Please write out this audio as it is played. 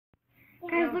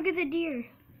Guys, look at the deer.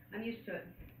 I'm used to it.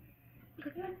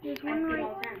 Look, there's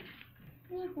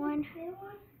one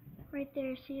right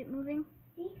there. See it moving?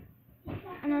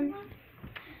 And then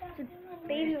the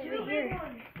baby over here.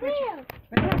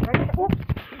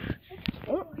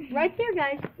 Right there,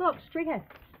 guys. Look, straight ahead.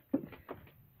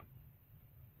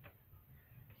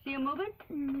 See him moving?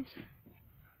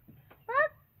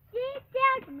 Look, it's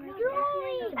a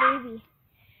baby.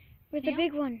 With a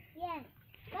big one. Yes.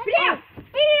 Benita!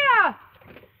 Benita!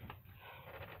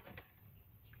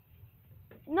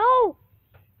 No!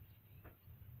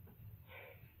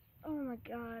 Oh my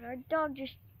god, our dog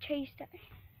just chased us.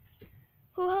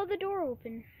 Who held the door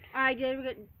open? I did.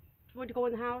 We went to go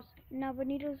in the house. No,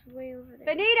 Benita's way over there.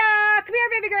 Benita! Come here,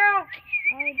 baby girl!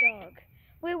 Our dog.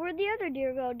 Wait, where'd the other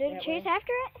deer go? Did it chase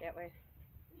after it? That way.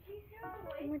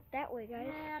 It went that way, guys.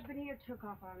 Yeah, Benita took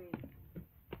off on me.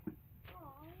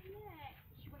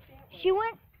 She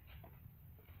went.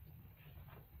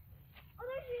 Oh,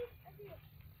 there she is. I see her.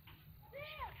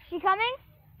 She coming?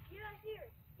 Yeah, I see her.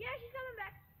 Yeah, she's coming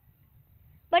back.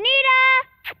 Benita!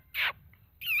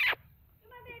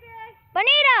 Come on, baby.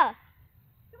 Benita!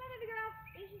 Come on, baby girl.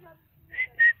 There she comes.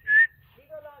 Leave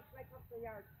her alone. She might come to the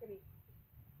yard. Timmy.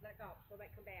 Let go. She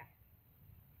might come back.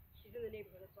 She's in the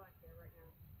neighborhood. That's all I care right now.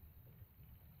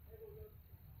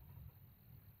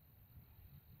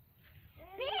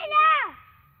 Benita!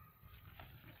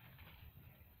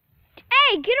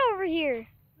 Hey, get over here.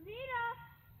 Benita.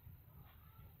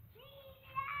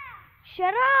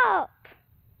 Shut up.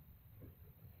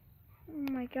 Oh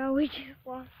my god, we just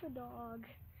lost the dog.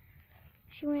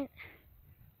 She went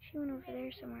over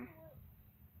there somewhere.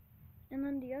 And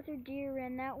then the other deer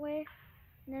ran that way.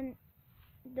 And then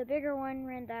the bigger one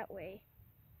ran that way.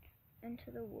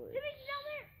 Into the woods. Timmy, she's down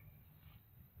there.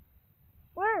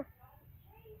 Where?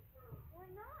 Why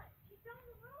not? She's down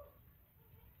the road.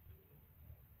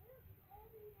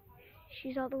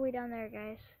 She's all the way down there,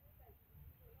 guys.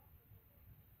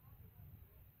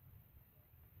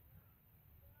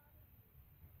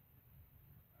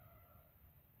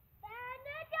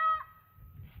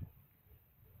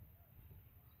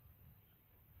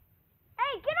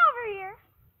 Hey, get over here.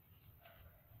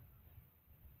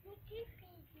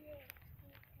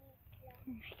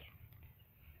 Oh my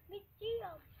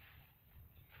god.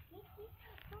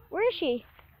 Where is she?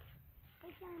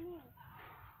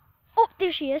 Oh,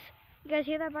 there she is. You guys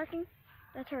hear that barking?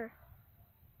 That's her.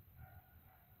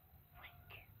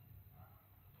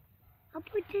 I'll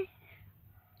put this.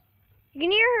 You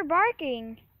can hear her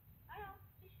barking. I know.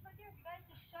 She's right there. You guys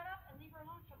just shut up and leave her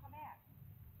alone. She'll come back.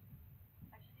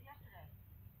 Like she did yesterday.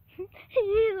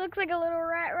 She looks like a little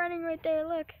rat running right there.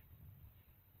 Look.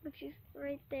 Look, she's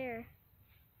right there.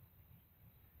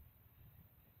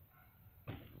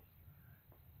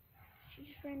 She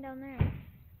just ran down there.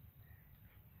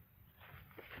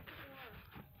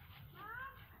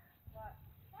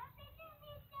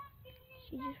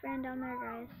 She just ran down there,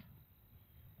 guys.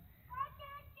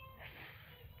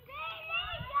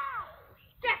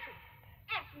 Jackson!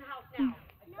 Ash in the house now.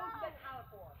 I told you that's how it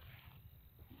for.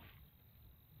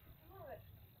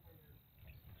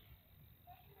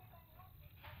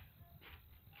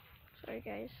 Sorry,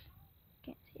 guys.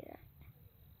 Can't see that.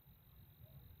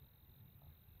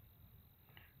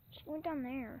 She went down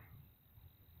there.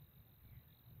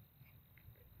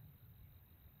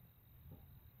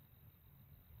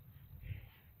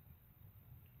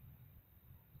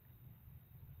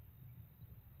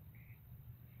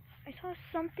 I saw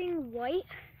something white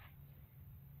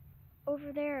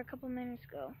over there a couple minutes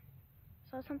ago.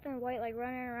 Saw something white like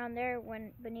running around there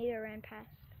when Benita ran past.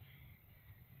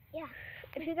 Yeah.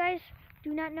 If you guys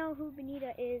do not know who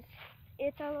Benita is,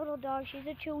 it's our little dog. She's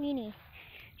a Chiweenie.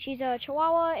 She's a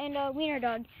Chihuahua and a wiener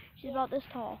dog. She's about this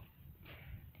tall.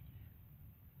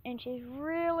 And she's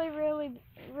really,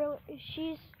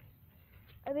 she's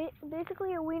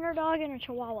basically a wiener dog and a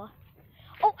Chihuahua.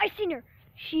 Oh, I seen her.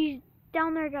 She's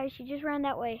down there, guys. She just ran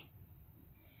that way.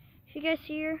 If you guys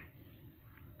see her,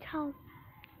 tell. You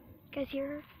guys hear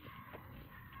her?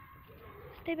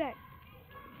 Stay back.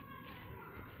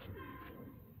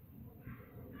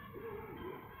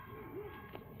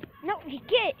 No, you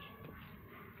get.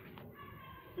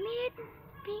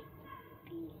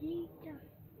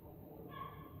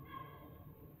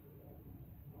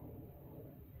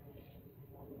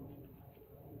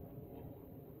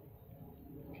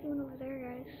 See one over there,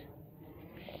 guys.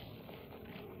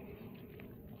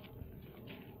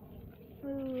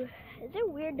 Ooh, is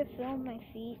it weird to film my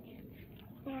feet?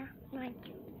 Yeah, mine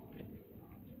too.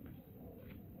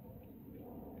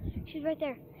 She's right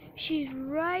there. She's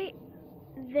right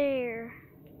there.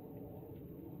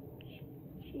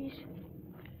 She's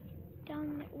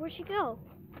down there. Where'd she go?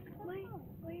 Wait,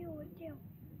 what do?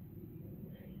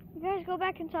 You guys go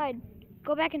back inside.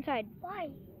 Go back inside. Why?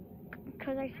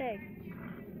 Because I said.